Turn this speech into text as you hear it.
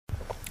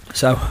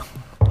So,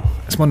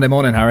 it's Monday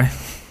morning, Harry.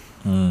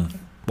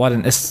 Why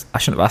didn't this... I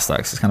shouldn't have asked that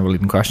because it's kind of a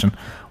leading question.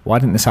 Why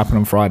didn't this happen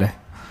on Friday?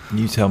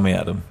 You tell me,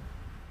 Adam.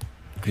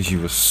 Because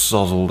you were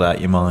sozzled out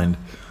your mind.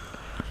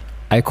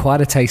 I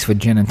acquired a taste for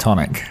gin and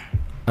tonic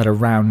at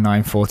around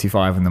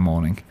 9:45 in the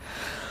morning.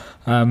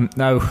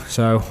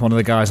 So one of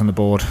the guys on the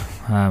board,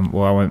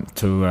 where I went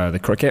to the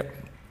cricket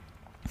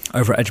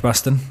over at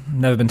Edgbaston.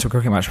 Never been to a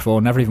cricket match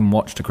before. Never even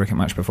watched a cricket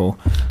match before.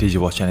 Did you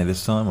watch any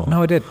this time? Or?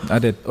 No, I did.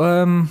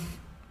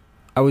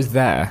 I was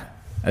there,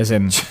 as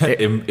in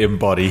in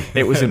body.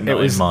 It was in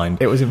mind.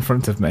 It was in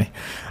front of me.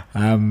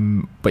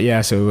 But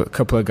yeah, so a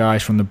couple of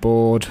guys from the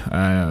board,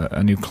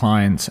 a new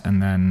client,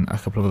 and then a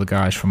couple of other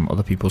guys from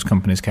other people's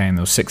companies came.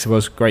 There was 6 of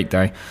us. Great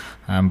day.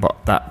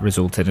 But that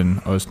resulted in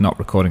us not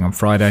recording on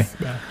Friday.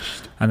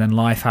 And then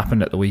life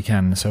happened at the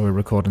weekend, so we're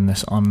recording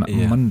this on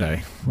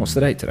Monday. What's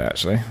the date today,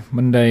 actually?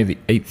 Monday, the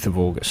 8th of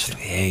August. The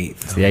 8th.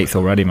 It's the 8th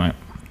already, mate.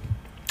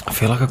 I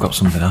feel like I've got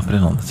something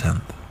happening on the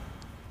 10th.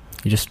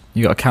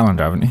 You got a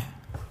calendar, haven't you?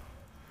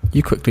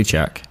 You quickly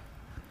check.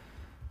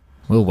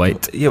 We'll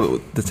wait. Yeah,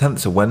 but the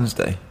 10th's a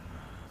Wednesday.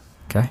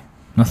 Okay.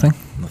 Nothing?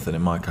 Nothing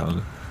in my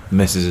calendar.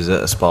 Mrs. is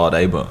at a spa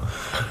day, but...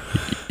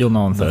 You'll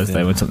know on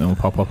Thursday when something will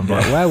pop up and be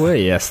like, where were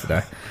you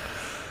yesterday?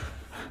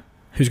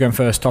 Who's going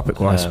first,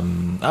 topic-wise?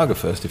 I'll go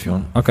first if you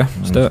want. Okay,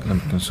 let's do it. Then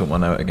we can sort my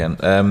note again.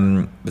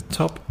 The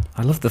top...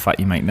 I love the fact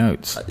you make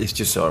notes. It's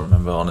just so I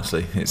remember,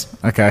 honestly. It's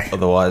okay.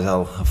 Otherwise,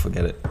 I'll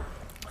forget it.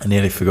 I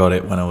nearly forgot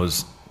it when I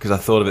was... Because I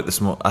thought of it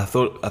this morning. I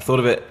thought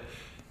of it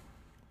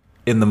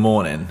in the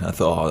morning. I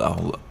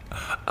thought,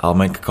 I'll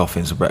make a coffee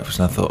and some breakfast.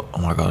 And I thought,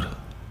 oh my God,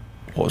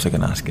 what was I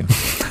going to ask him?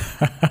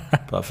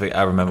 But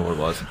I remember what it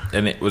was.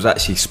 And it was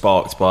actually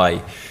sparked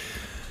by...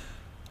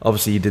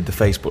 Obviously, you did the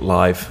Facebook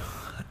Live...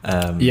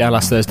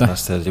 last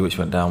Thursday, which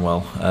went down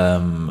well,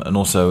 and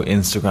also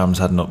Instagram's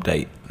had an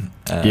update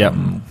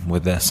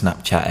with their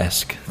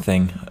Snapchat-esque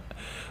thing.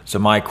 So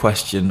my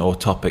question, or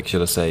topic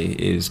should I say,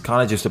 is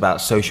kind of just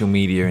about social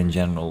media in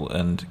general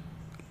and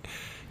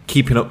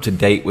keeping up to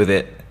date with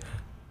it.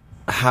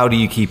 How do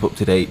you keep up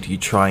to date? Do you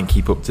try and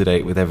keep up to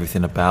date with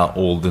everything about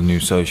all the new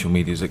social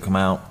medias that come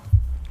out?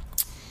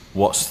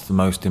 What's the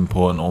most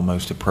important or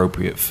most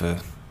appropriate for,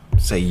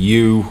 say,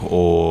 you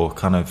or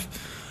kind of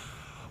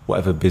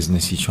whatever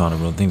business you're trying to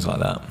run, things like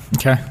that?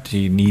 Okay. Do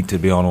you need to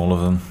be on all of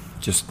them?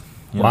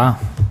 Wow.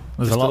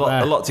 There's a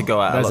lot to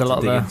go at. There's a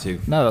lot to dig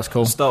into. No, that's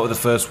cool. I'll start with the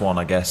first one,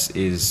 I guess,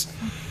 is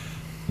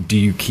do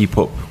you keep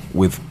up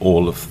with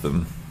all of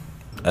them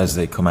as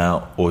they come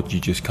out, or do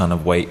you just kind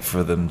of wait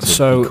for them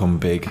to become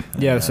big?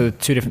 Yeah, so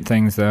two different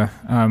things there.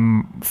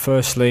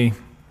 Firstly,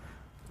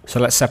 so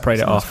let's separate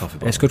it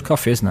off. It's good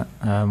coffee, isn't it?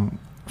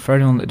 For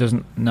anyone that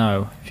doesn't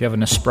know, if you have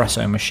an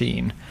espresso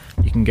machine,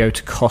 you can go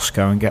to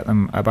Costco and get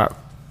them about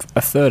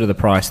a third of the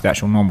price of the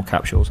actual normal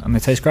capsules, and they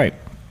taste great.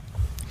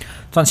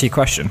 To answer your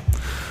question,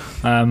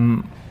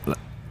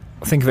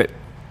 think of it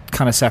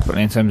kind of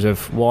separately in terms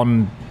of,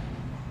 one,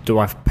 do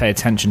I pay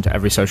attention to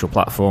every social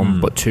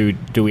platform, but two,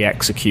 do we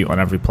execute on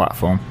every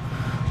platform?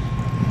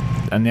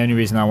 And the only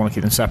reason I want to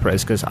keep them separate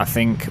is because I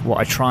think what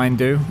I try and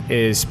do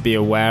is be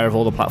aware of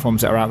all the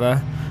platforms that are out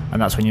there,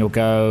 and that's when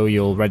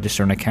you'll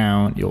register an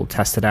account, you'll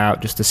test it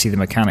out just to see the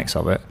mechanics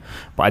of it.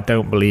 But I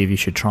don't believe you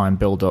should try and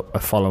build up a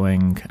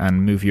following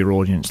and move your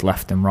audience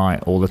left and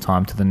right all the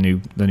time to the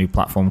new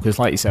platform, because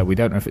like you said, we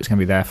don't know if it's going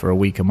to be there for a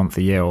week, a month,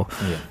 a year, or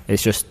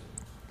it's just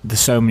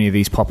there's so many of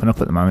these popping up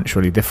at the moment, it's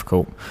really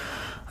difficult.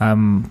 But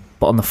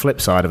on the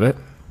flip side of it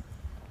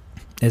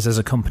is, as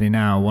a company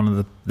now, one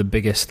of the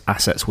biggest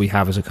assets we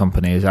have as a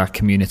company is our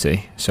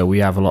community. So we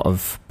have a lot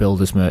of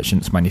builders,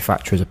 merchants,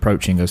 manufacturers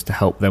approaching us to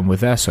help them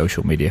with their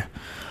social media.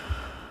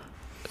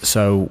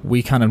 So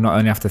we kind of not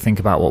only have to think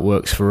about what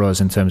works for us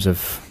in terms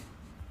of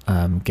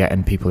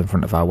getting people in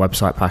front of our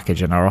website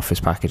package and our office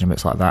package and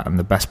bits like that, and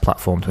the best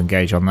platform to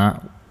engage on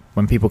that.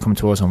 When people come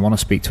to us and want to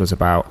speak to us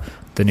about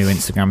the new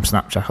Instagram,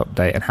 Snapchat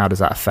update and how does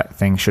that affect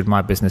things, should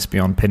my business be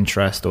on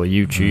Pinterest or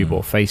YouTube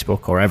or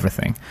Facebook or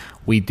everything,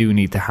 we do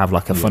need to have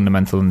like a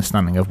fundamental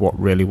understanding of what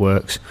really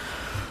works.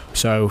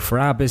 So for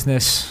our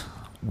business,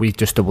 we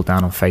just doubled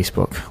down on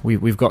Facebook.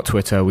 We've got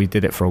Twitter. We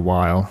did it for a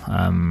while.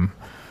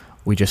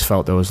 We just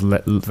felt there was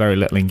very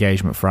little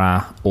engagement for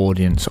our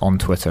audience on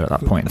Twitter at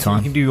that point in time.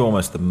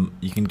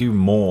 You can do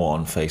more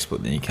on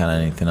Facebook than you can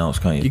anything else,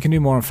 can't you? You can do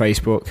more on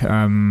Facebook.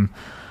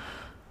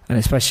 And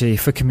especially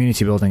for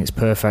community building, it's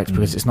perfect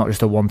because it's not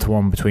just a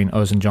one-to-one between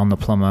us and John the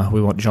Plumber. We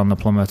want John the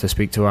Plumber to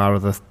speak to our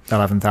other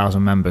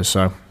 11,000 members.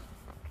 So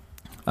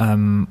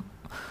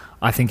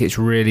I think it's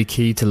really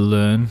key to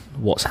learn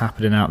what's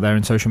happening out there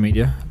in social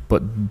media,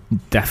 but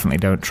definitely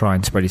don't try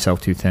and spread yourself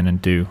too thin and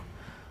do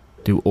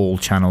all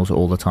channels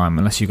all the time,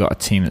 unless you've got a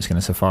team that's going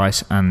to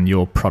suffice and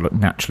your product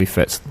naturally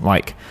fits.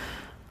 Like,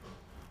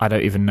 I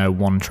don't even know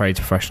one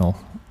trades professional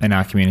in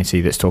our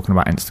community that's talking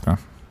about Instagram.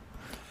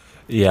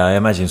 Yeah, I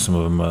imagine some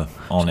of them are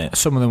on it.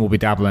 Some of them will be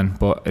dabbling,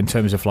 but in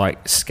terms of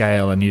like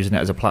scale and using it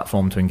as a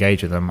platform to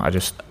engage with them,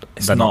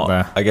 they're not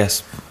there. I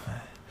guess.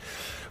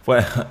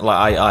 Well,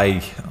 like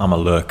I'm a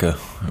lurker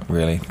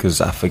really,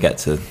 because I forget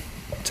to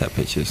take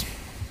pictures.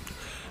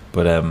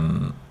 But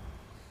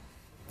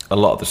a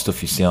lot of the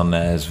stuff you see on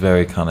there is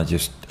very kind of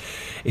just,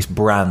 it's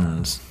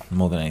brands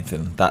more than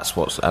anything. That's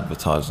what's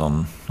advertised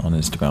on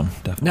Instagram.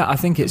 Definitely. No, I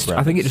think it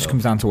just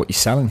comes down to what you're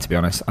selling. To be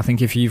honest, I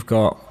think if you've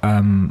got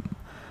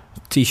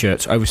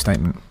t-shirts,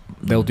 overstatement,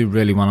 they'll do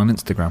really well on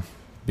Instagram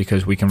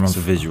because we can run. It's a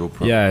visual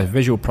product. Yeah,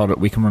 visual product.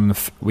 We can run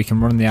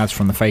the ads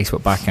from the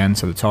Facebook back end,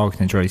 so the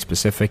targeting is really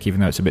specific, even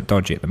though it's a bit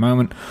dodgy at the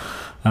moment.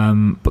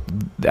 But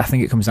I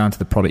think it comes down to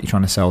the product you're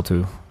trying to sell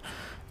to.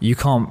 We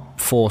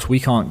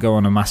can't go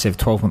on a massive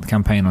 12-month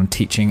campaign on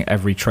teaching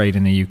every trade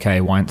in the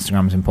UK why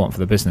Instagram is important for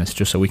the business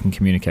just so we can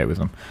communicate with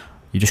them.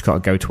 You just got to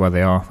go to where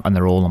they are, and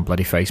they're all on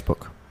bloody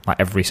Facebook,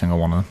 like every single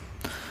one of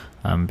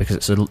them, because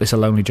it's a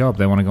lonely job.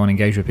 They want to go and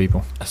engage with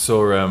people. I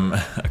saw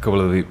a couple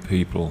of the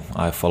people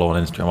I follow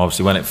on Instagram.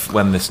 Obviously,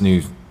 when this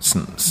new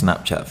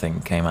Snapchat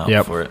thing came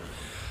out for it,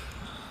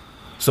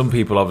 some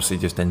people obviously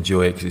just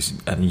enjoy it because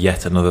it's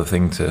yet another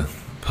thing to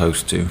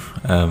post to.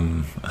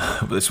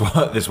 But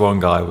this one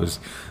guy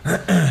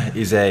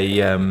is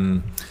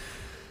a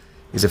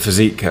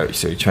physique coach,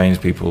 so he trains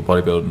people,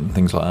 bodybuilding and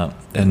things like that.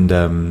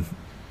 And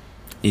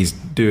he's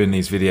doing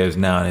these videos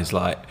now, and it's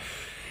like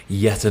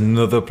yet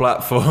another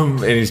platform.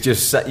 And he's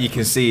just, you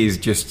can see he's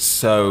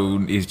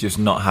just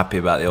not happy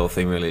about the whole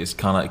thing. Really, it's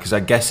kind of because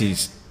I guess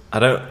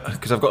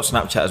because I've got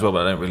Snapchat as well,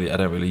 but I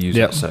don't really use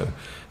it. So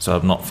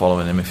I'm not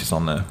following him if it's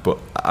on there. But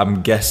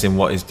I'm guessing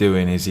what he's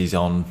doing is he's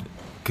on.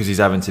 Because he's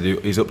having to do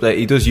his update.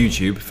 He does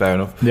YouTube, fair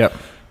enough. Yep.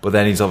 But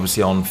then he's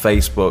obviously on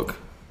Facebook,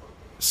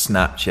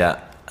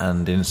 Snapchat,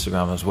 and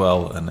Instagram as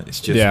well. And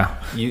it's just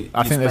you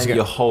spend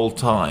your whole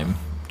time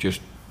just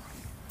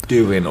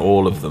doing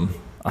all of them.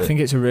 I think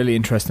it's a really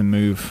interesting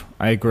move.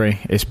 I agree.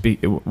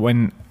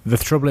 When the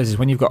trouble is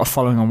when you've got a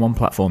following on one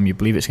platform, you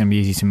believe it's going to be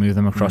easy to move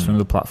them across to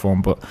another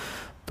platform. But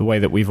the way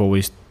that we've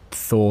always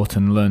thought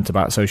and learnt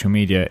about social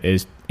media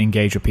is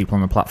engage with people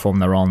on the platform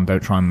they're on.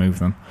 Don't try and move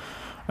them.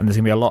 And there's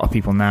going to be a lot of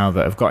people now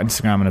that have got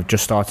Instagram and have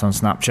just started on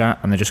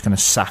Snapchat, and they're just going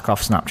to sack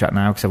off Snapchat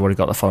now because they've already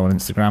got the follow on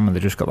Instagram and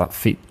they've just got that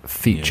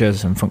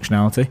features and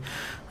functionality.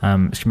 It's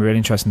going to be really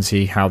interesting to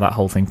see how that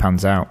whole thing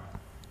pans out.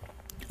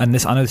 And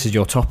I know this is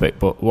your topic,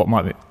 but what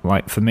might be,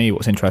 like for me,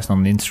 what's interesting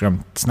on the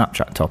Instagram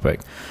Snapchat topic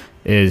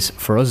is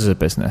for us as a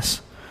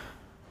business,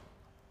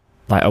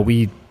 like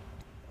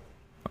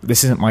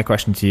this isn't my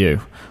question to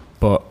you,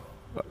 but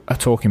a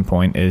talking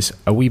point is,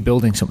 are we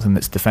building something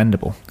that's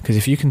defendable? Because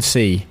if you can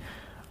see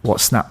what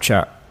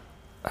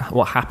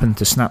happened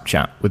to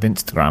Snapchat with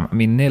Instagram, I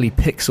mean, nearly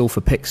pixel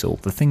for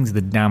pixel, the things are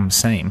the damn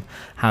same.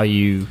 How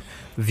you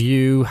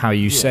view, how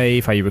you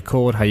save, how you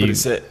record, how you...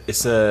 I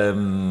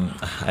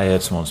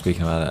heard someone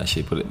speaking about it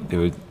actually, but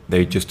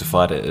they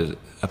justified it as...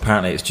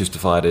 Apparently it's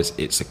justified as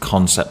it's a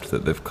concept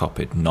that they've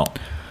copied,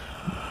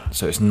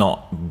 so it's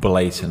not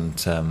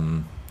blatant...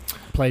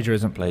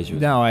 Plagiarism.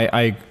 No,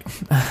 I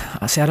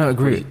see. I don't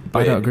agree.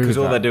 I don't agree because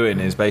all that. they're doing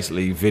is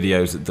basically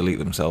videos that delete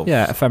themselves.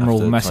 Yeah, ephemeral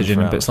messaging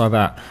and bits like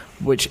that.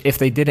 Which, if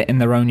they did it in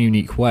their own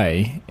unique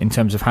way, in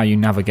terms of how you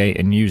navigate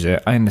and use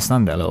it, I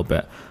understand it a little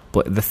bit.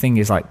 But the thing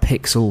is, like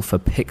pixel for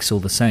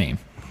pixel, the same.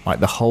 Like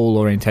the whole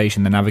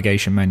orientation, the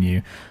navigation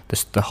menu,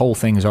 the whole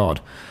thing's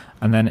odd.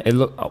 And then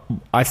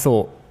I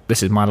thought,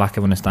 this is my lack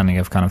of understanding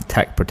of kind of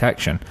tech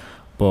protection,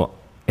 but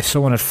if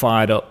someone had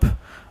fired up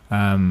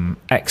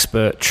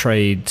expert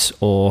trades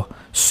or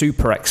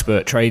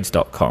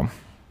superexperttrades.com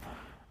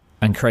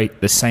and create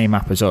the same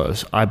app as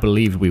us, I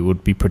believe we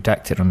would be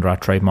protected under our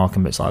trademark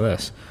and bits like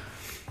this.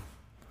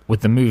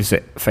 With the moves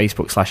that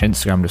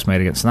Facebook/Instagram just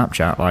made against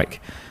Snapchat, like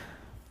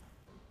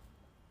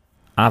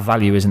our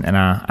value isn't in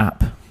our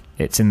app,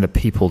 it's in the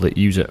people that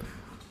use it.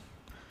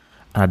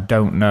 And I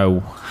don't know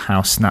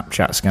how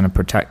Snapchat's going to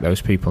protect those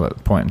people at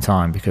the point in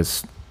time,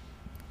 because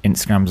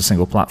Instagram's a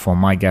single platform.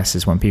 My guess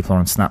is when people are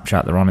on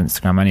Snapchat, they're on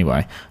Instagram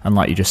anyway. And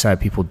like you just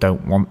said, people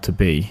don't want to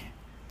be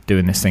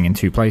doing this thing in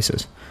two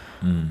places.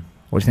 What do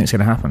you think is going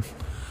to happen?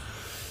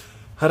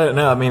 I don't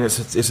know. I mean,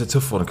 it's a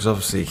tough one because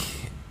obviously,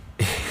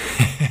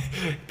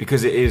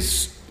 because it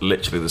is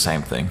literally the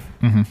same thing.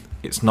 Mm-hmm.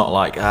 It's not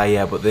like,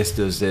 but this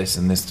does this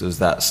and this does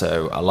that.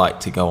 So I like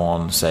to go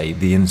on, say,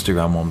 the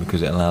Instagram one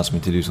because it allows me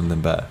to do something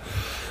better.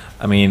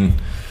 I mean,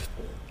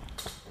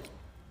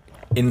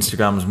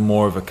 Instagram's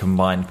more of a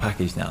combined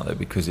package now, though,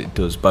 because it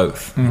does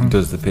both. Mm-hmm. It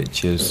does the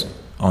pictures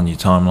on your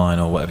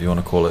timeline or whatever you want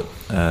to call it,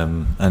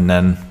 and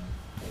then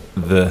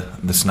the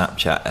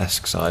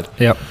Snapchat-esque side.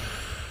 Yep.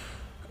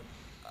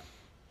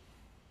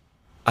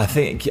 I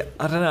think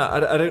I don't know.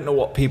 I don't know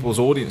what people's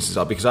audiences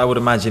are, because I would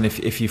imagine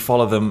if you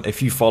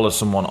follow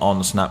someone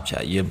on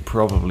Snapchat, you're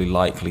probably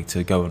likely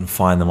to go and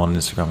find them on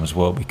Instagram as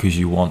well because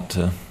you want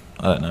to.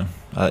 I don't know.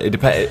 It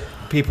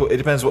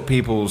depends what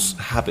people's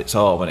habits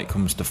are when it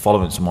comes to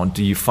following someone.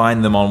 Do you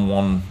find them on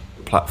one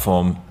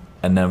platform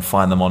and then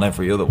find them on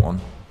every other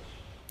one?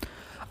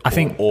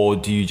 Or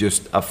do you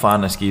just, I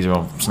find this geezer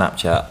on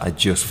Snapchat, I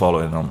just follow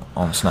him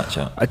on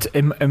Snapchat?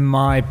 In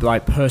my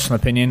personal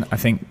opinion, I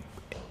think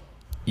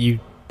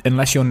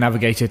unless you're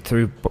navigated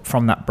through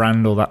from that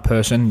brand or that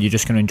person, you're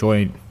just going to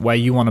enjoy where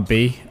you want to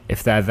be.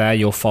 If they're there,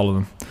 you'll follow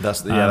them.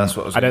 That's what I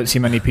was I don't see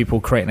many people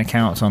creating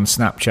accounts on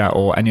Snapchat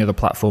or any other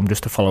platform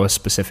just to follow a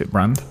specific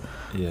brand.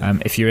 Yeah.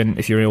 If you're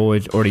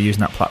already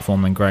using that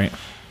platform, then great.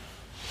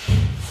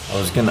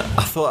 I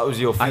thought that was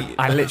your feet.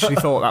 I literally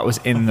thought that was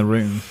in the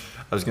room.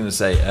 I was going to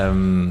say,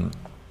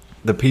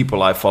 the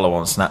people I follow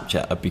on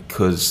Snapchat are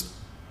because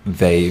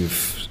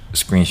they've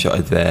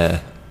screenshotted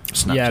their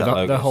Snapchat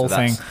logo. The whole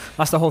thing.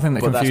 That's the whole thing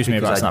that confused me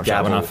about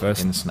Snapchat when I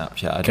first. In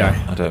Snapchat,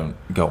 I don't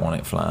go on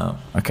it flat out.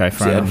 Okay,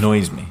 fair enough. It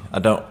annoys me. I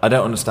don't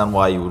understand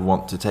why you would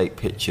want to take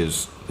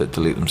pictures that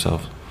delete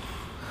themselves.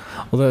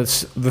 Well,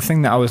 the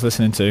thing that I was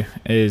listening to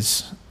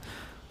is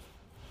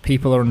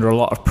people are under a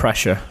lot of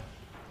pressure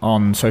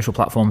on social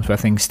platforms where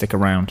things stick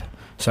around.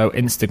 So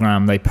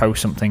Instagram, they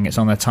post something, it's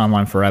on their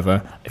timeline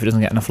forever. If it doesn't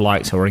get enough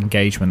likes or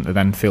engagement, they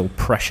then feel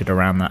pressured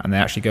around that and they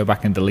actually go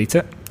back and delete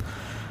it,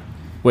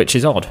 which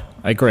is odd.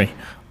 I agree.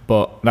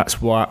 But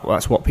that's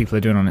what people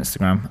are doing on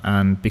Instagram.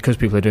 And because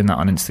people are doing that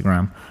on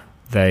Instagram,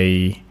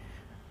 they're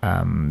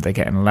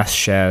getting less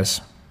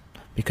shares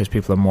because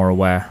people are more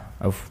aware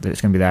of that it's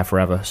going to be there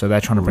forever. So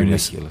they're trying to bring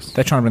Ridiculous.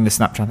 They're trying to bring this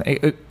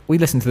Snapchat. We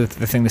listened to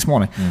the thing this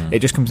morning. It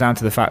just comes down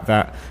to the fact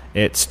that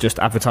it's just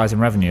advertising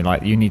revenue.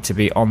 Like, you need to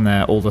be on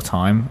there all the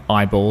time.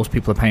 Eyeballs.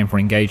 People are paying for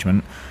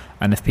engagement.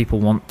 And if people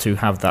want to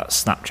have that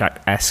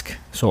Snapchat-esque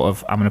sort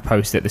of, I'm going to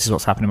post it, this is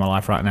what's happening in my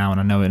life right now, and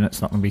I know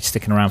it's not going to be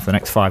sticking around for the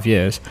next 5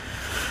 years,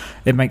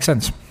 it makes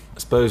sense. I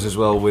suppose as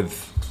well,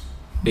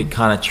 it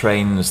kind of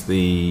trains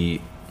the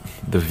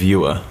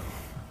viewer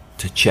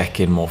to check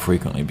in more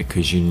frequently,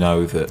 because you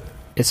know that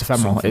it's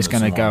ephemeral. It's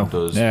going to go.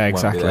 Yeah,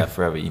 exactly. Won't be there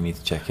forever. You need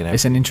to check in.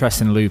 It's an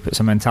interesting loop.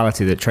 It's a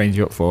mentality that trains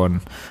you up for,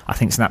 and I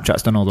think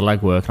Snapchat's done all the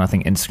legwork, and I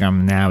think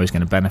Instagram now is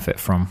going to benefit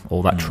from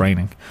all that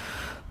training.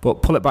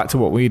 But pull it back to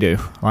what we do.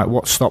 Like,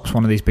 what stops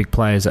one of these big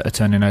players that are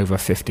turning over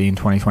 15,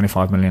 20,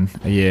 25 million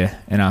a year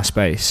in our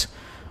space,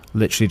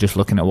 literally just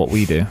looking at what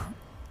we do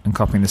and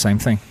copying the same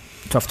thing?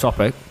 Tough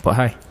topic, but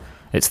hey,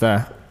 it's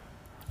there.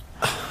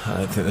 I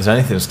don't think there's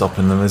anything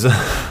stopping them, is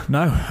there?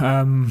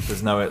 No.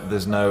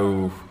 There's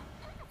no.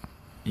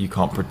 You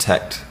can't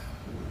protect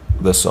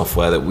the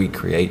software that we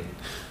create.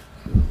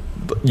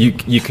 But you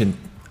can.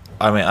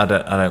 I mean, I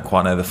don't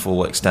quite know the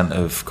full extent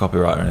of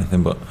copyright or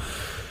anything, but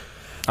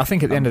I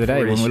think at the end of the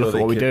day, when we look at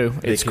what we do,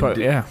 it's quite,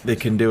 they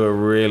can do a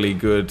really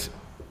good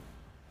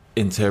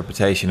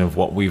interpretation of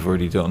what we've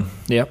already done.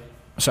 Yep.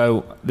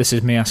 So this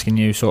is me asking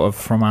you, sort of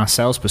from our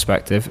sales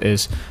perspective,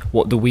 is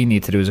what do we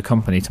need to do as a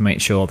company to make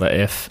sure that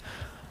if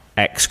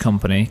X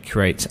company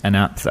creates an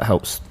app that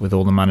helps with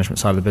all the management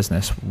side of the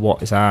business,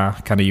 what is our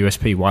kind of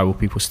USP? Why will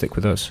people stick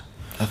with us?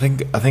 I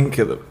think at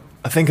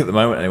the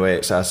moment anyway,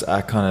 it's our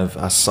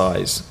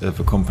size of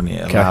a company.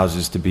 It allows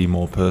us to be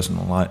more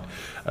personal. Like,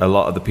 a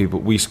lot of the people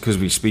because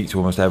we speak to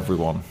almost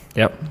everyone.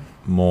 Yep.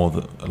 More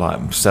than,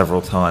 like,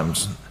 several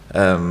times,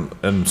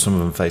 and some of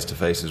them face to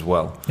face as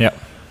well. Yep.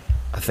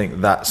 I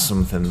think that's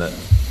something that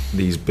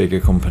these bigger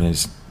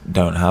companies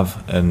don't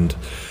have.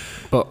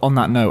 But on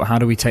that note, how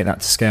do we take that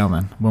to scale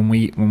then? When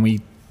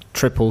we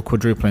triple,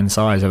 quadruple in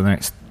size over the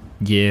next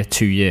year,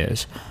 2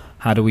 years,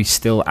 how do we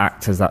still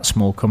act as that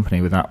small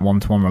company with that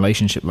one-to-one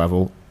relationship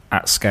level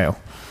at scale?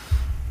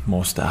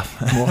 More staff.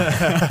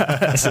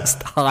 It's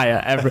just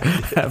higher.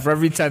 For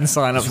every 10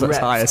 sign-ups, that's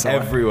higher.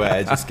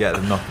 Everywhere, just get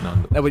them knocking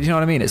on. No, but you know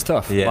what I mean? It's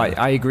tough. Yeah. Like,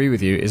 I agree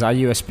with you. Is our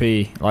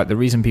USP, like, the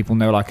reason people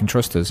know, like, and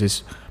trust us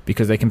is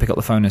because they can pick up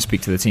the phone and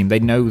speak to the team. They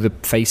know the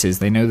faces.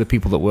 They know the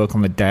people that work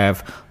on the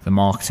dev, the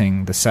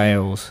marketing, the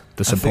sales,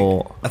 the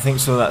support. I think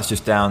so. That's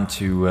just down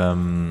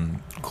to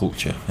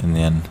culture in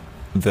the end.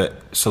 That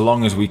so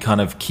long as we kind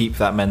of keep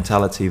that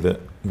mentality that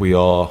we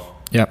are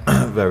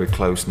very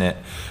close-knit,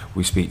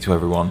 we speak to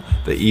everyone,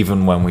 that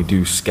even when we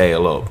do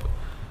scale up,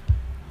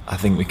 I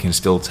think we can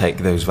still take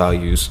those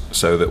values,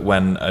 so that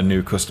when a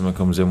new customer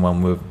comes in,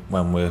 when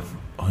we're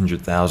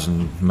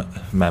 100,000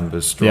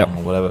 members strong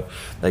or whatever,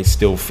 they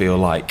still feel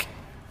like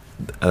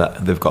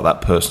they've got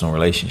that personal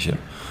relationship.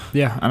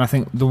 Yeah, and I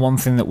think the one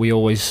thing that we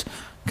always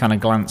kind of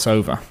glance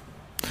over,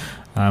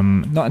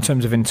 not in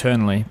terms of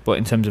internally, but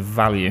in terms of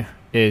value,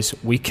 is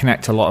we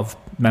connect a lot of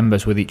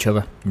members with each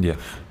other. Yeah.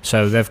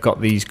 So they've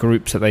got these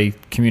groups that they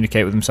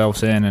communicate with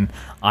themselves in, and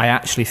I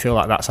actually feel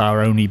like that's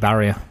our only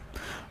barrier.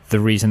 The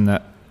reason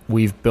that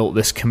we've built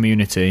this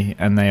community,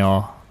 and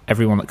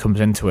everyone that comes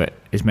into it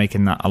is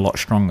making that a lot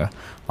stronger.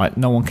 Like,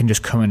 no one can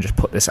just come and just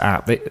put this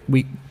app.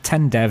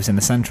 10 devs in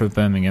the centre of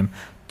Birmingham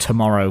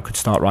tomorrow could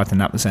start writing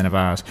an app the same of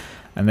ours,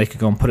 and they could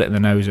go and put it in the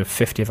nose of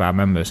 50 of our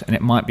members, and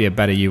it might be a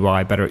better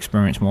UI, better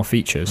experience, more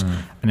features.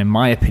 And in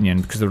my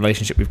opinion, because of the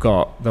relationship we've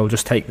got, they'll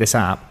just take this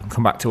app and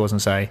come back to us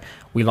and say,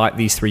 we like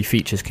these 3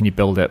 features, can you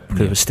build it,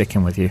 because we're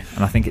sticking with you.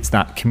 And I think it's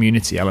that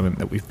community element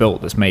that we've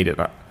built that's made it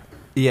that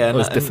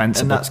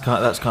defensible. And that's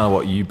kind of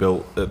what you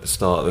built at the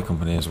start of the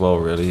company as well,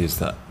 really, is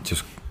that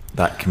just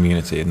that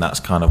community, and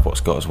that's kind of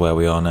what's got us where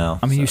we are now.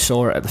 I mean, you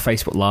saw it at the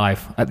Facebook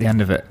Live at the end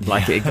of it.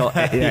 Like, it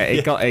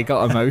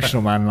got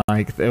emotional, man.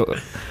 Like,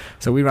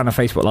 So we ran a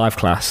Facebook Live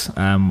class,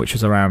 which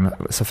was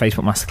it's a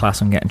Facebook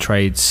masterclass on getting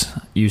trades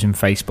using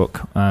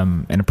Facebook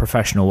in a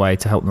professional way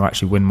to help them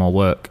actually win more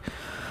work.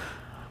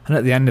 And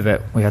at the end of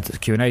it, we had the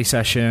Q&A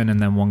session,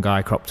 and then one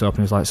guy cropped up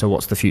and was like, so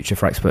what's the future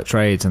for Expert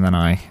Trades? And then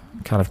I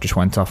kind of just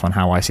went off on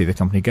how I see the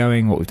company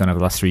going, what we've done over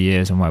the last 3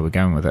 years, and where we're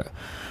going with it.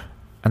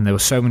 And there were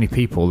so many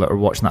people that were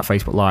watching that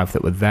Facebook Live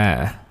that were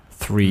there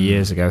 3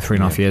 years ago,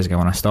 3.5 years ago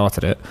when I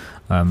started it,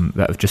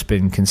 that have just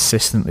been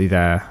consistently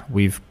there.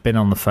 We've been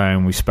on the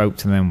phone, we spoke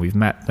to them, we've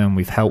met them,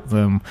 we've helped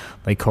them.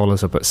 They call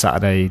us up at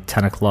Saturday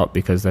 10 o'clock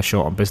because they're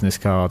short on business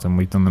cards, and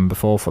we've done them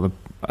before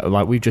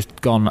we've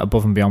just gone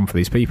above and beyond for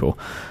these people.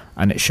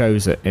 And it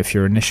shows that if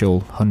your initial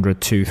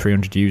 100, 200,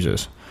 300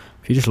 users,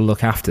 if you just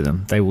look after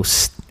them, they will,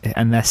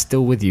 and they're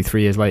still with you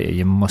 3 years later,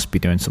 you must be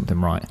doing something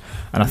right.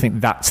 And I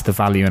think that's the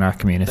value in our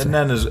community. And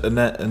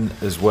then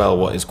as well,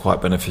 what is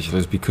quite beneficial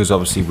is because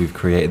obviously we've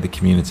created the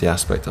community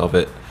aspect of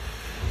it,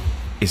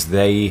 is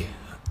they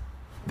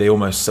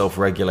almost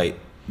self-regulate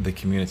the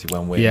community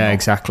when we're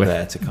exactly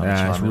there to kind of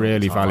chime it's in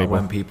really valuable.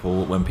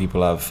 When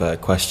people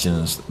have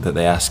questions that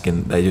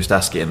they just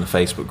ask it in the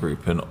Facebook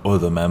group, and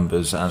other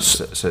members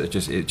answer, so it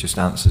just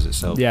answers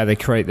itself. Yeah, they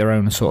create their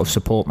own sort of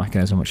support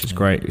mechanism, which is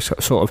great.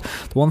 Sort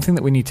of the one thing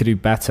that we need to do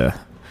better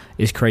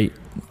is create,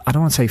 I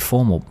don't want to say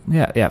formal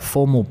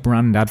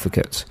brand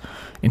advocates,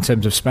 in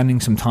terms of spending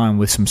some time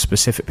with some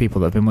specific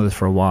people that have been with us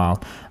for a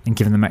while and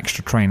giving them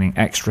extra training,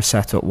 extra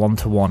setup,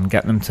 one-to-one,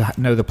 get them to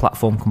know the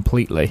platform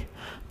completely.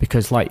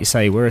 Because like you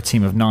say, we're a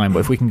team of 9, but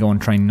if we can go and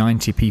train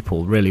 90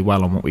 people really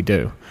well on what we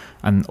do,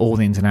 and all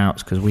the ins and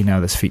outs, because we know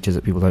there's features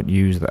that people don't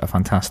use that are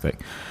fantastic,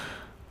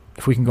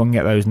 if we can go and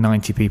get those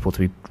 90 people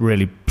to be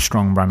really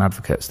strong brand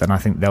advocates, then I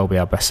think they'll be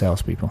our best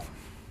salespeople.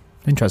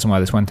 Interesting why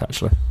this went,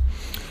 actually.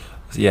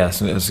 Yeah,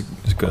 so it's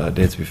a good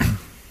idea, to be fair.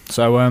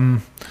 So,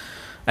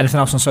 anything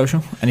else on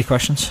social? Any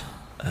questions?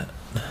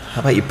 How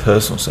about your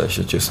personal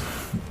social?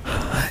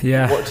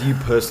 Yeah. What do you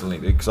personally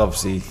do? Because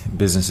obviously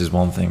business is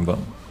one thing, but...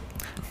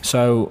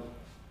 So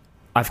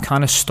I've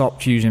kind of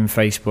stopped using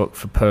Facebook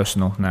for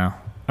personal now.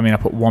 I mean, I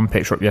put one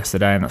picture up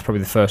yesterday, and that's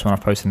probably the first one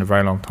I've posted in a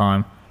very long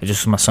time. It's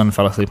just 'cause my son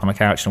fell asleep on the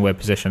couch in a weird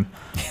position.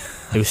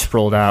 He was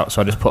sprawled out,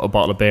 so I just put a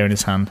bottle of beer in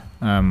his hand.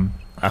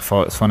 I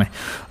thought it was funny.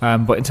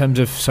 But in terms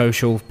of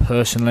social,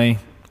 personally,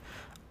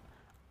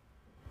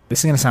 this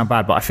is going to sound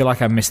bad, but I feel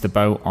like I missed the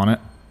boat on it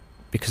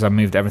because I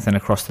moved everything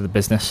across to the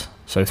business.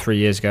 So 3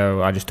 years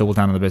ago, I just doubled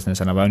down on the business,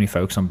 and I've only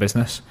focused on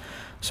business.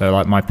 So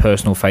like my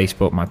personal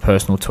Facebook, my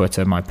personal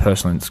Twitter, my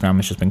personal Instagram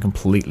has just been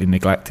completely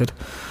neglected.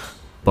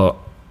 But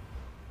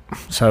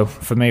so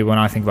for me, when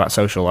I think about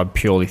social, I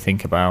purely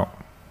think about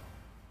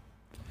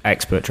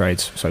Expert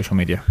Trades social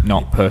media,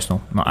 not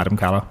personal, not Adam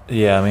Callow.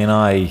 Yeah, I mean,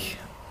 I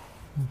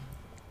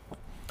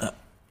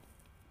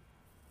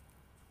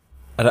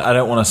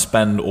don't want to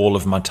spend all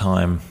of my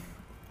time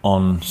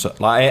on...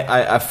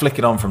 I flick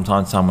it on from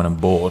time to time when I'm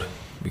bored,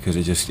 because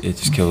it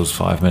just kills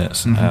 5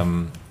 minutes.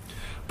 Mm-hmm.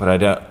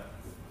 But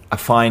I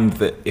find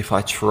that if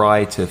I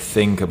try to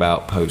think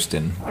about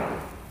posting,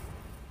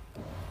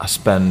 I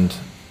spend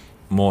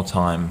more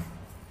time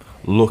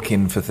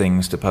looking for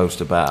things to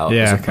post about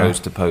as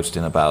opposed to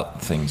posting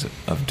about things that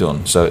I've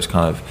done. So it's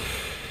kind of,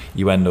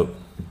 you end up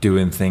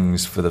doing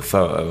things for the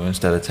photo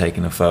instead of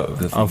taking a photo of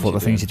the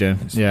things you're doing.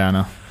 Yeah, I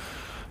know.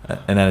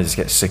 And then I just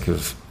get sick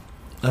of...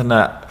 And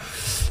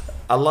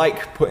I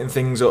like putting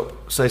things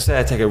up. So say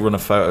I take a run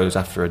of photos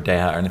after a day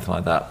out or anything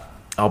like that,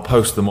 I'll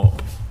post them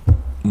up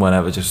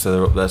whenever, just so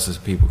they're up there so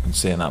people can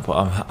see that.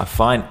 But I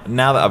find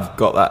now that I've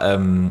got that,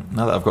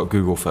 now that I've got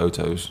Google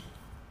Photos,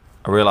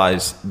 I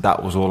realise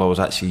that was all I was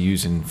actually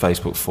using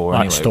Facebook for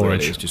anyway. Storage.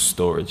 Really. It's just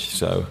storage.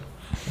 So,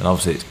 and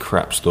obviously it's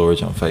crap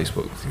storage on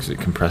Facebook because it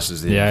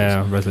compresses the images.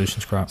 Yeah,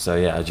 resolution's crap. So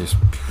yeah, I just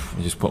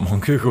put them on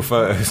Google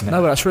Photos now.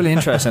 No, but that's really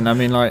interesting. I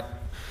mean, like,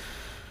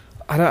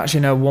 I don't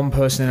actually know one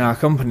person in our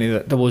company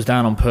that doubles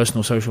down on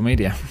personal social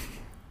media,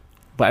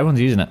 but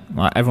everyone's using it.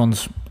 Like,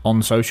 everyone's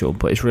on social,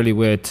 but it's really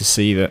weird to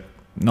see that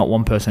not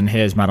one person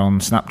here is mad on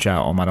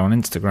Snapchat or mad on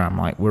Instagram.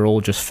 Like, we're all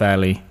just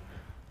fairly...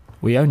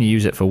 We only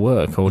use it for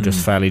work, or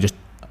just fairly just...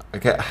 I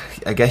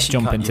guess you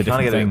jump into different things. You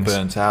kind of get a bit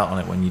burnt out on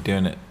it when you're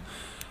doing it.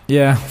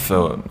 Yeah.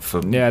 For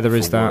there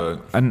is that.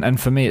 Work. And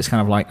for me, it's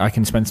kind of like I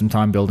can spend some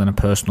time building a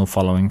personal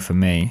following for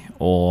me,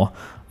 or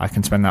I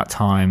can spend that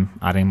time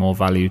adding more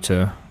value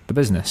to the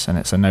business, and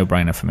it's a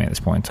no-brainer for me at this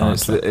point in time.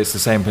 It's the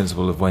same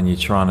principle of when you're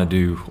trying to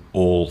do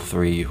all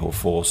 3 or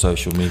 4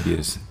 social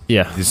medias.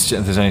 Yeah.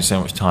 There's only so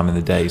much time in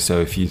the day,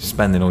 so if you're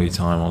spending all your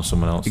time on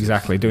someone else...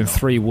 Exactly. Doing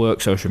 3 work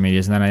social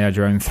medias, and then I add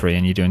your own 3,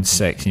 and you're doing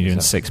 6, and you're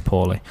doing 6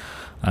 poorly.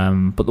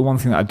 But the one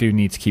thing that I do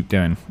need to keep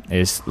doing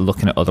is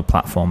looking at other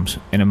platforms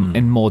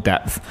in more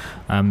depth.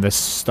 There's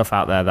stuff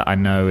out there that I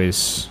know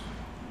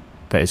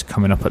that is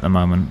coming up at the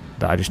moment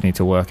that I just need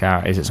to work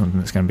out. Is it something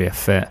that's going to be a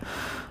fit?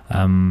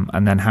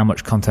 And then how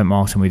much content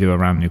marketing we do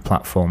around new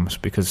platforms,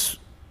 because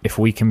if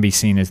we can be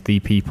seen as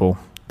the people...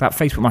 That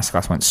Facebook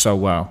Masterclass went so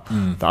well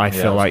that I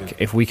feel like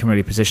if we can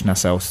really position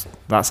ourselves,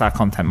 that's our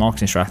content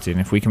marketing strategy,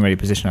 and if we can really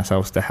position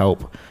ourselves to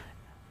help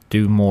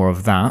do more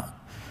of that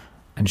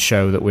and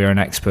show that we're an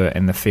expert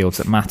in the fields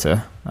that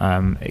matter,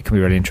 it can be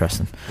really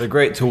interesting. They're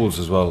great tools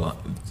as well.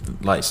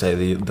 Like you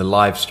say, the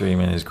live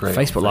streaming is great.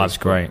 Facebook Live's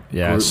great.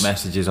 Yeah, group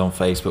messages on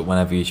Facebook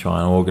whenever you try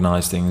and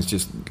organise things.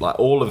 Just like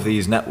all of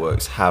these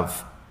networks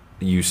have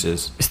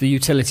uses. It's the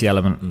utility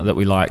element that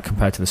we like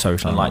compared to the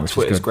social and element. Like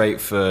Twitter's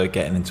great for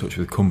getting in touch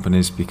with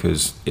companies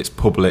because it's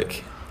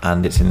public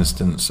and it's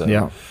instant. So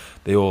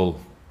they all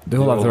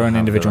have their own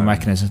individual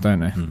mechanisms, don't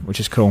they?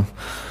 Which is cool.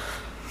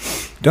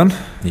 Done?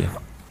 Yeah.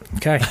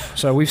 Okay,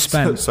 so we've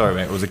spent... Sorry,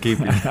 mate, was it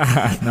keeping? No,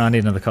 I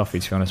need another coffee,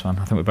 to be honest, man.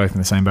 I think we're both in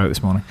the same boat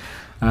this morning.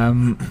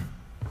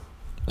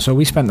 So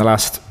we spent the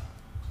last...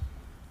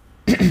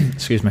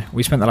 excuse me.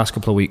 We spent the last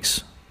couple of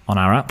weeks on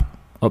our app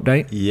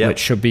update, which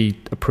should be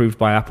approved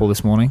by Apple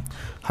this morning,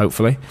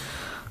 hopefully.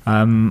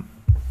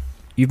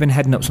 You've been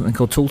heading up something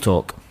called Tool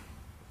Talk.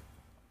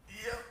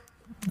 Yep.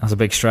 That's a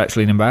big stretch,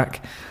 leaning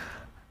back.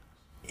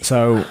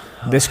 So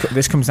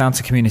this comes down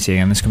to community,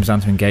 and this comes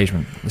down to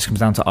engagement. This comes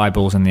down to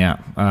eyeballs in the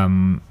app.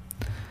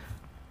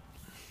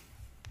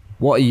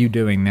 What are you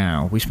doing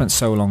now? We spent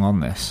so long on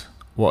this.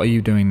 What are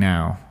you doing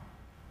now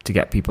to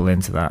get people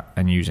into that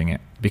and using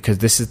it? Because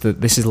this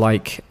is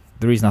like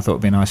the reason I thought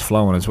it'd be a nice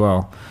flow on as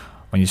well.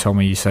 When you told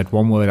me, you said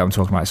one word, I'm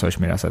talking about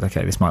social media. I said,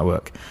 okay, this might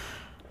work.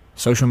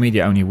 Social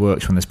media only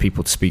works when there's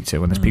people to speak to,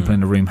 when there's people in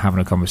the room having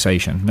a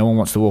conversation. No one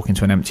wants to walk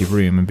into an empty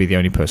room and be the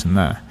only person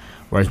there.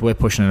 Whereas we're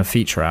pushing a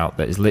feature out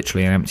that is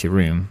literally an empty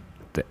room.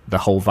 The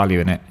whole value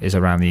in it is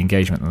around the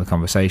engagement and the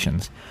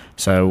conversations.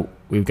 So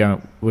we're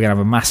going to have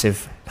a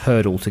massive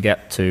hurdle to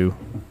get to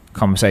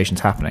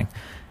conversations happening.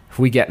 If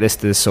we get this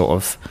to this sort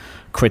of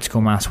critical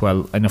mass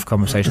where enough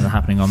conversations are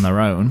happening on their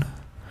own,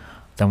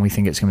 then we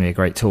think it's going to be a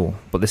great tool.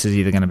 But this is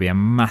either going to be a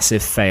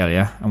massive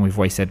failure and we've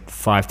wasted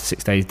 5 to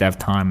 6 days dev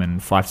time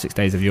and 5 to 6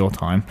 days of your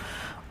time,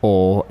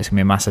 or it's going to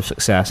be a massive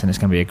success and it's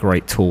going to be a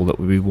great tool that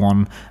we,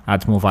 one,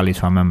 adds more value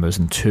to our members,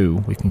 and two,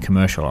 we can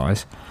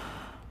commercialise.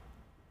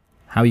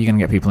 How are you going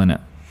to get people in it?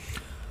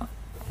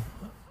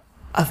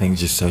 I think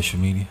just social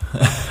media.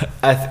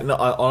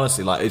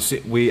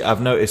 Honestly,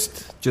 I've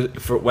noticed just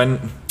for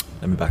when.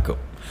 Let me back up.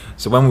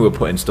 So when we were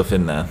putting stuff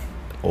in there,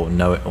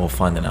 or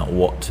finding out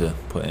what to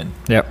put in.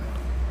 Yep.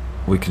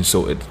 We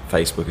consulted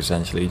Facebook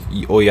essentially.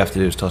 All you have to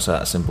do is toss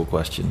out a simple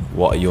question: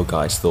 what are your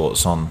guys'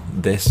 thoughts on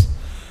this?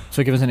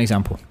 So give us an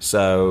example.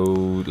 So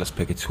let's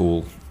pick a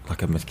tool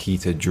like a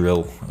Makita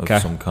drill of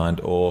some kind,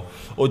 or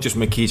just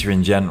Makita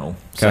in general.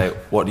 Okay. Say,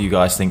 what do you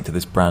guys think to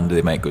this brand? Do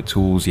they make good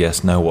tools?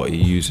 Yes, no. What are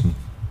you using?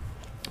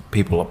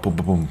 People are boom,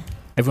 boom, boom.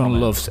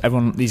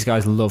 Everyone. These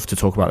guys love to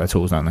talk about their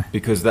tools, don't they?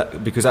 Because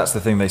that's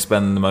the thing they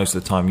spend the most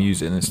of the time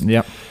using.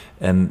 Yep.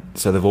 And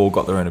so they've all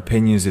got their own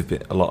opinions.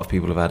 A lot of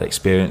people have had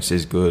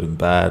experiences, good and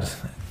bad,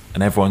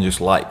 and everyone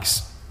just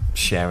likes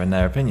sharing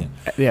their opinion.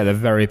 Yeah, they're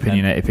very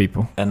opinionated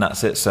people, and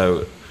that's it.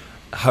 So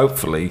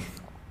hopefully,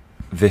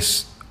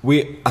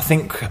 I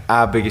think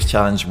our biggest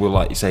challenge will,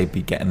 like you say,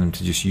 be getting them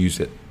to just use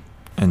it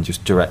and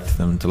just direct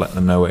them to let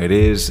them know what it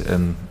is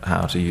and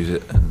how to use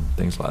it and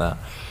things like that.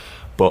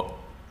 But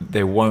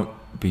they won't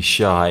be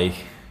shy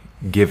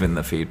giving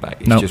the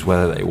feedback. It's just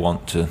whether they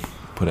want to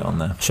put it on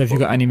there. So have you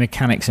got any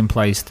mechanics in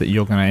place that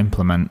you're going to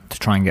implement to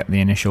try and get the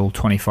initial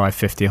 25,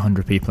 50,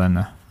 100 people in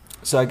there?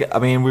 So I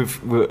mean,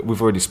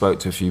 we've already spoke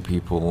to a few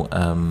people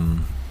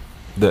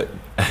that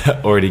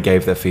already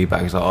gave their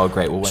feedback. It's like, oh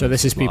great. Well, so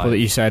this is people that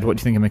you said, what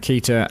do you think of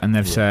Makita? And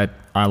they've said,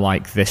 I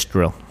like this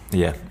drill.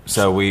 Yeah.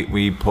 So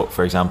we put,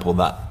 for example,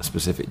 that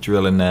specific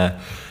drill in there,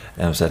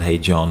 and I've said, hey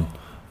John,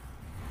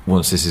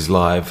 once this is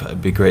live,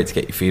 it'd be great to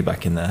get your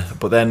feedback in there.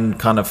 But then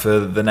kind of for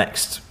the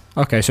next...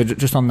 Okay, so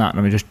just on that,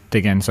 let me just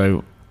dig in.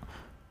 So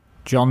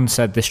John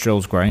said this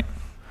drill's great.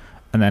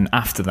 And then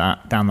after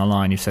that, down the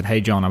line, you said, hey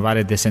John, I've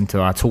added this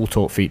into our Tool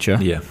Talk feature.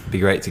 Yeah, it'd be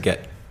great to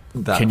get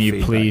that. Can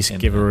you please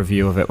give a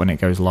review of it when it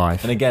goes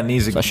live? And again,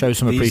 that shows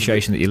some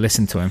appreciation that you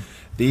listen to him.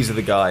 These are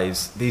the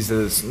guys. These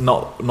are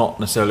not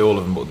necessarily all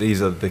of them, but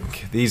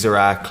these are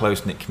our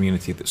close knit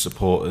community that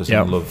support us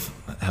and love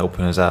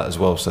helping us out as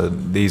well. So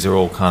these are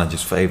all kind of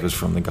just favours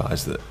from the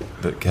guys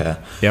that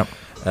care. Yep.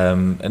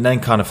 And then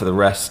kind of for the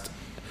rest,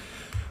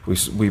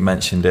 we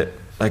mentioned it.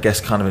 I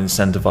guess kind of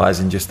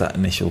incentivising just that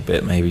initial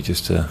bit, maybe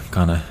just to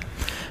kind of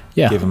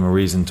give them a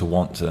reason to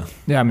want to.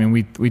 Yeah, I mean,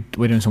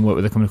 we're doing some work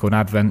with a company called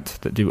Advent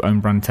that do own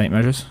brand tape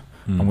measures,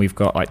 and we've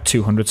got like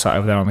 200 sat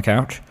over there on the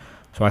couch.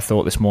 So I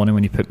thought this morning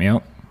when you picked me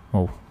up,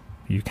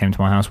 you came to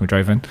my house and we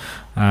drove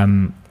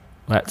in,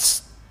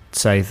 let's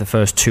say the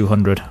first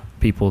 200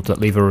 people that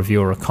leave a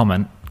review or a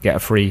comment get a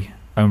free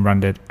own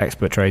branded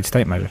Expert Trades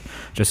tape measure,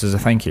 just as a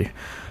thank you.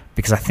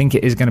 Because I think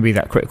it is going to be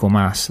that critical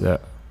mass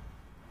that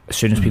as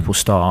soon as people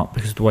start,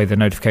 because the way the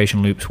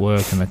notification loops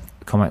work and the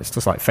comments,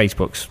 just like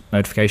Facebook's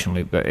notification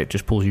loop, that it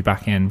just pulls you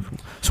back in.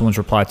 Someone's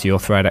replied to your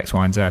thread X,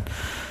 Y, and Z.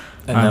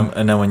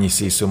 And then when you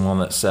see someone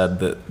that said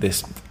that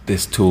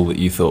this tool that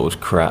you thought was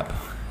crap,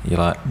 you're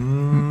like, I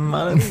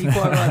don't think you're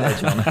quite right there,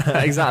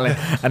 John. Exactly,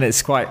 and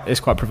it's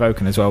quite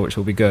provoking as well, which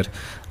will be good.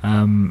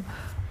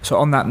 So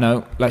on that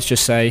note, let's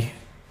just say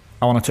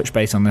I want to touch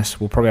base on this.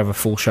 We'll probably have a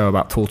full show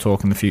about Tool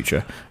Talk in the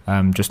future,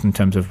 just in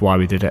terms of why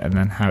we did it and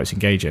then how it's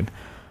engaging.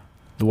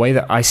 The way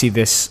that I see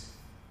this,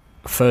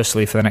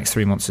 firstly, for the next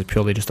 3 months is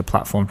purely just a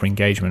platform for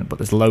engagement, but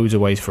there's loads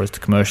of ways for us to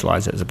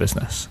commercialize it as a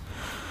business.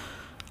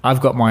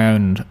 I've got my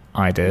own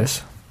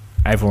ideas.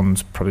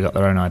 Everyone's probably got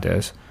their own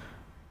ideas.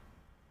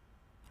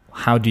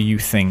 How do you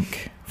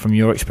think, from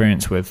your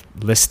experience with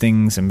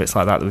listings and bits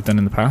like that we've done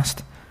in the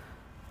past,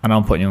 and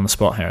I'm putting you on the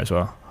spot here as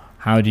well,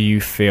 how do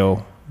you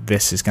feel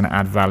this is going to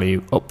add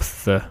value up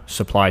the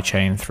supply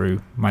chain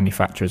through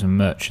manufacturers and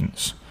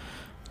merchants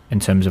in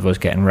terms of us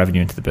getting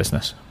revenue into the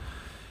business?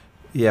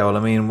 Yeah, well,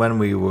 I mean, when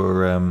we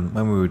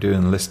were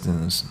doing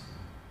listings,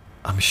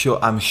 I'm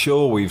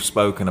sure we've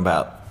spoken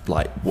about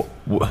like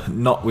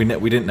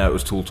we didn't know it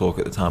was Tool Talk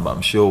at the time, but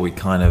I'm sure we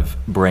kind of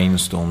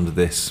brainstormed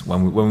this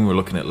when we were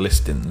looking at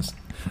listings.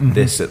 Mm-hmm.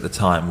 This at the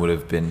time would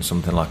have been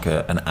something like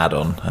an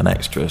add-on, an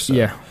extra. So,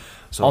 yeah.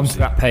 So onto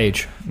that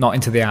page, not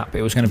into the app.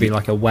 It was going to be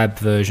like a web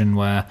version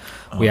where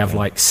we have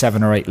like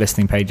 7 or 8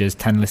 listing pages,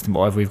 10 listing,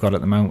 whatever we've got at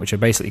the moment, which are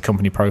basically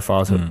company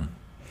profiles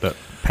that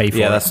pay for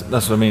it. Yeah, that's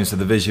what I mean. So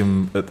the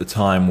vision at the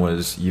time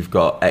was you've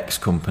got X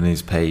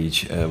company's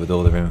page with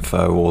all their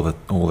info,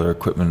 all their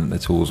equipment, their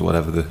tools,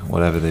 whatever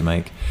they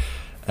make,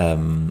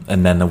 and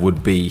then there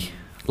would be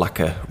like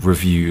a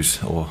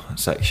reviews or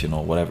section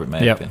or whatever it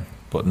may have been.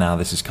 But now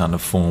this is kind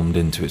of formed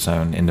into its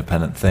own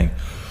independent thing.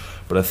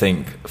 But I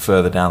think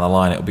further down the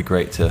line, it would be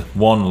great to,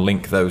 one,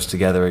 link those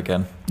together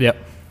again. Yep.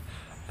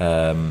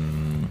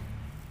 And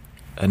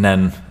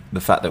then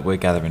the fact that we're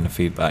gathering the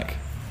feedback,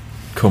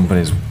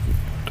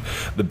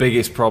 the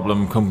biggest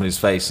problem companies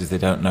face is they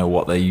don't know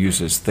what their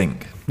users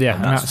think. Yeah,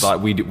 and that's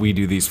like we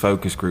do these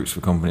focus groups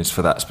for companies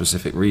for that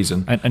specific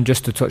reason. And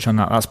just to touch on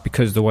that, that's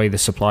because the way the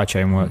supply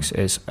chain works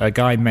is a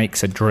guy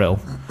makes a drill,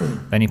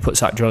 then he puts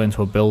that drill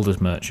into a builder's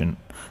merchant.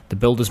 The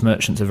builders'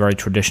 merchants are very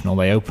traditional.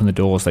 They open the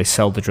doors, they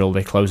sell the drill,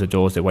 they close the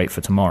doors, they wait for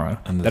tomorrow.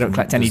 They don't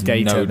collect any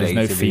data, there's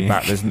no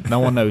feedback, no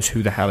one knows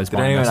who the hell is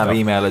buying their stuff. They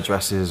don't even have email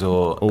addresses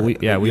or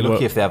you're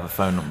lucky if they have a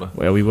phone number.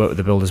 Well, we work with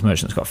the builders'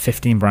 merchants, got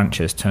 15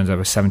 branches, turns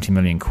over 70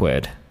 million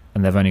quid,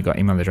 and they've only got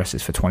email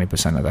addresses for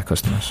 20% of their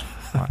customers.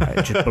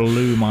 It just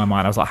blew my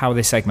mind. I was like, how are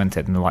they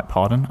segmented? And they're like,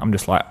 pardon? I'm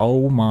just like,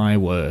 oh my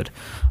word.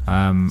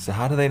 So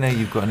how do they know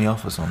you've got any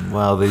offers on?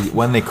 Well,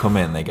 when they come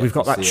in, they get. We've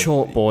got that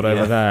chalkboard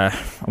over there,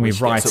 and we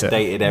write it.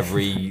 Updated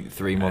every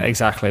 3 months.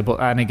 Exactly,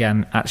 and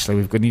again,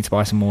 actually, we need to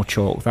buy some more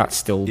chalk. That's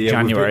still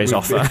January's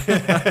offer.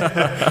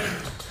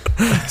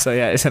 So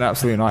yeah, it's an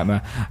absolute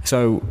nightmare.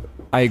 So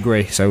I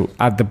agree. So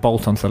add the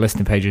bolt onto the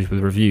listing pages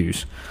with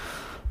reviews.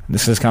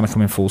 This is kind of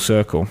coming full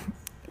circle.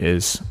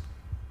 It's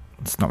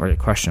not really a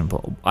question,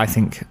 but I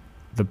think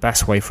the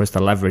best way for us to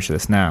leverage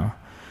this now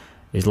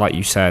is, like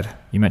you said,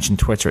 you mentioned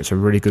Twitter. It's a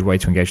really good way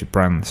to engage with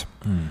brands.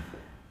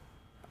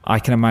 I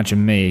can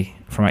imagine me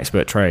from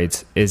Expert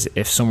Trades is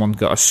if someone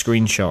got a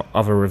screenshot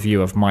of a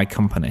review of my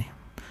company,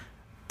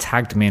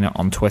 tagged me in it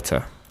on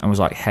Twitter, and was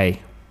like,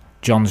 hey,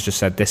 John's just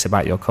said this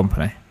about your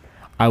company.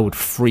 I would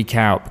freak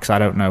out because I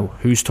don't know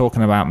who's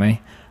talking about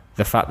me.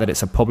 The fact that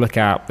it's a public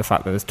app, the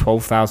fact that there's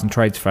 12,000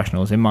 trades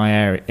professionals in my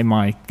area, in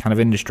my kind of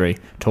industry,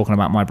 talking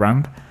about my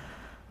brand.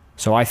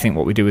 So I think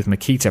what we do with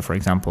Makita, for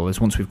example,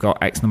 is once we've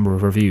got X number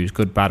of reviews,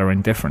 good, bad, or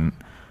indifferent,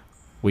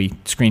 we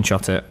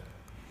screenshot it,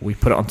 we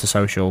put it onto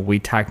social, we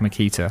tag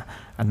Makita,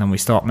 and then we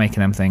start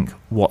making them think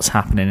what's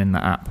happening in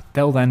the app.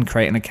 They'll then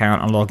create an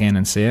account and log in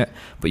and see it,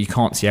 but you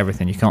can't see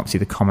everything. You can't see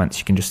the comments.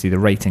 You can just see the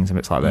ratings and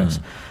bits like this.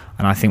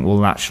 And I think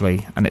we'll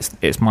actually, and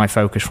it's my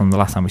focus from the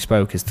last time we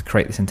spoke, is to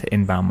create this into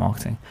inbound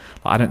marketing.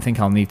 I don't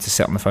think I'll need to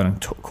sit on the phone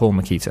and call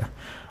Makita.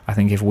 I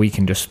think if we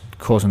can just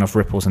cause enough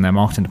ripples in their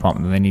marketing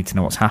department that they need to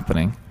know what's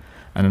happening,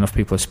 and enough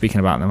people are speaking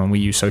about them, and we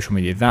use social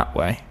media that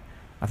way,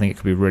 I think it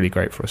could be really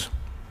great for us.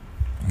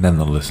 Then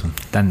they'll listen.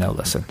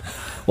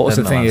 What was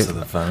the thing? Answer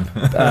the phone.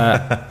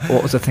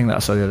 What was the thing that I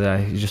saw the other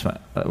day? You just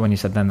when you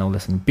said then they'll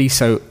listen. Be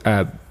so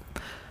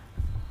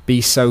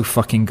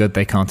fucking good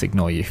they can't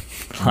ignore you.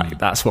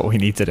 That's what we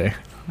need to do.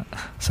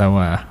 So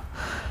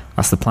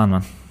that's the plan,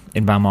 man.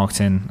 Inbound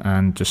marketing,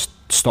 and just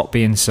stop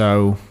being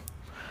so.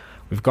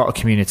 We've got a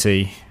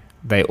community.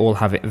 They all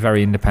have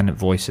very independent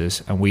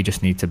voices, and we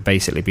just need to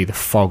basically be the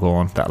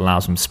foghorn that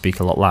allows them to speak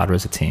a lot louder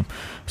as a team.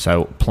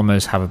 So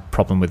plumbers have a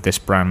problem with this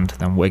brand,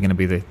 then we're going to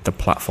be the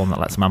platform that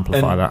lets them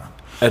amplify that.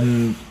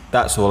 And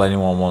that's all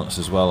anyone wants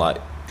as well.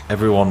 Like,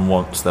 everyone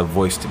wants their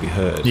voice to be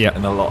heard. Yeah.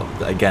 And a lot,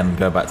 again,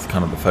 go back to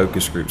kind of the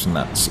focus groups, and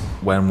that's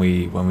when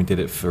we did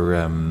it for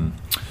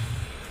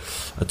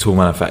a tool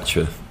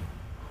manufacturer.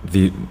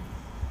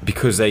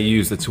 Because they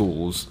use the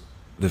tools,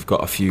 they've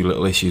got a few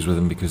little issues with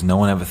them because no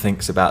one ever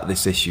thinks about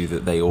this issue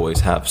that they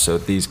always have. So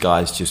these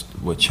guys just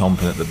were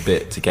chomping at the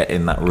bit to get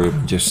in that room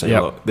and just say,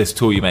 look, this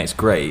tool you make's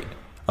great.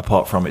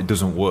 Apart from it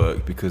doesn't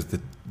work because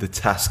the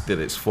task that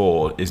it's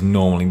for is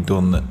normally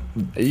done that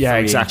 3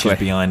 inches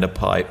behind a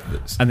pipe.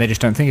 And they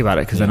just don't think about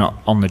it because they're not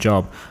on the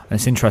job. And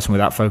it's interesting with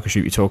that focus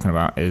group you're talking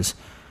about is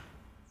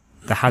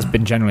there has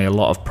been generally a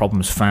lot of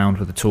problems found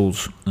with the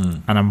tools,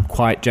 and I'm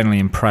quite generally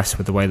impressed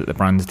with the way that the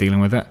brand's dealing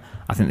with it.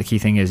 I think the key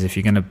thing is if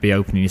you're going to be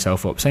opening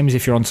yourself up, same as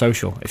if you're on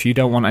social. If you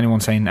don't want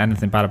anyone saying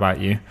anything bad about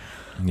you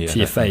to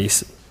your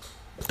face,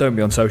 don't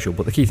be on social.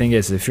 But the key thing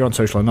is if you're on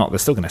social or not, they're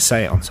still going to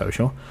say it on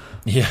social.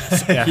 Yeah,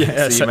 so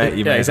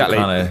you may exactly.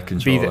 kind of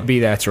control be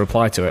there to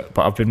reply to it.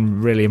 But I've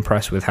been really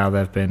impressed with how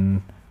they've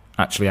been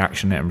actually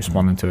actioning it and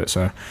responding to it.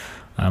 So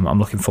I'm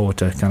looking forward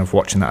to kind of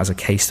watching that as a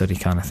case study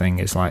kind of thing.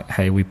 It's like,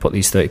 hey, we put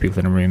these 30 people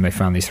in a room, they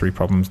found these 3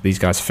 problems, these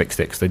guys fixed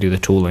it because they do the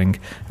tooling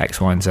X,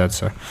 Y, and Z.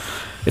 So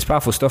it's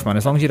powerful stuff, man.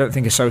 As long as you don't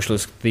think of social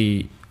as I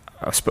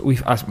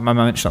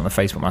mentioned on the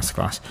Facebook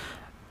masterclass,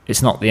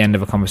 it's not the end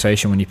of a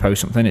conversation when you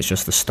post something, it's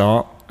just the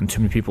start. And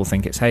too many people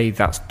think it's, hey,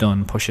 that's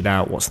done, push it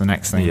out, what's the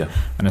next thing?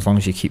 And as long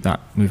as you keep that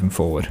moving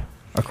forward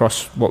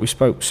across what we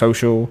spoke,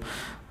 social,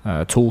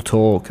 tool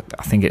talk,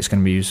 I think it's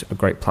going to be a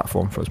great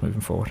platform for us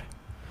moving forward.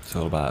 It's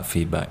all about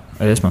feedback.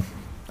 It is, man.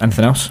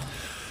 Anything else?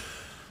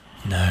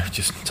 No,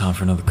 just time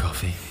for another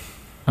coffee.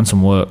 And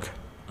some work.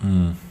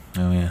 Oh,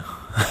 yeah.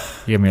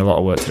 You gave me a lot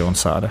of work to do on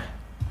Saturday.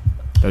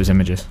 Those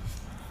images.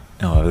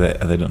 Oh,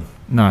 are they done?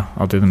 No,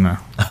 I'll do them now.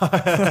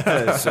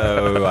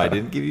 So I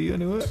didn't give you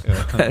any work?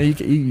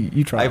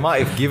 you tried. I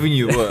might have given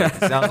you work. It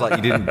sounds like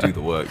you didn't do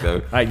the work,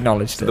 though. I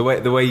acknowledged it.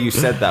 The way you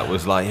said that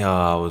was like,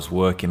 I was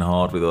working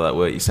hard with all that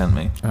work you sent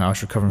me. I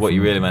was recovering. What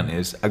you really meant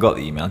is, I got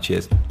the email,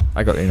 cheers.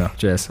 I got the email,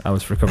 cheers. I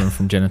was recovering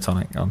from gin and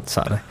tonic on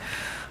Saturday.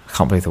 I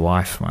can't believe the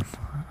wife, man.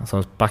 So I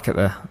was back at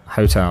the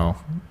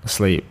hotel,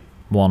 asleep,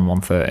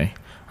 1:30. I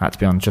had to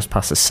be on just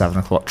past the 7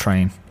 o'clock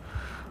train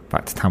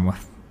back to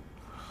Tamworth.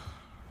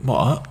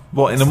 What?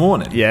 What, in the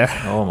morning?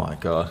 Yeah. Oh my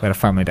God. We had a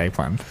family day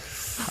planned.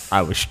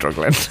 I was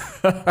struggling.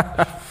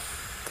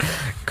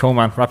 Cool,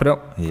 man. Wrap it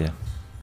up? Yeah.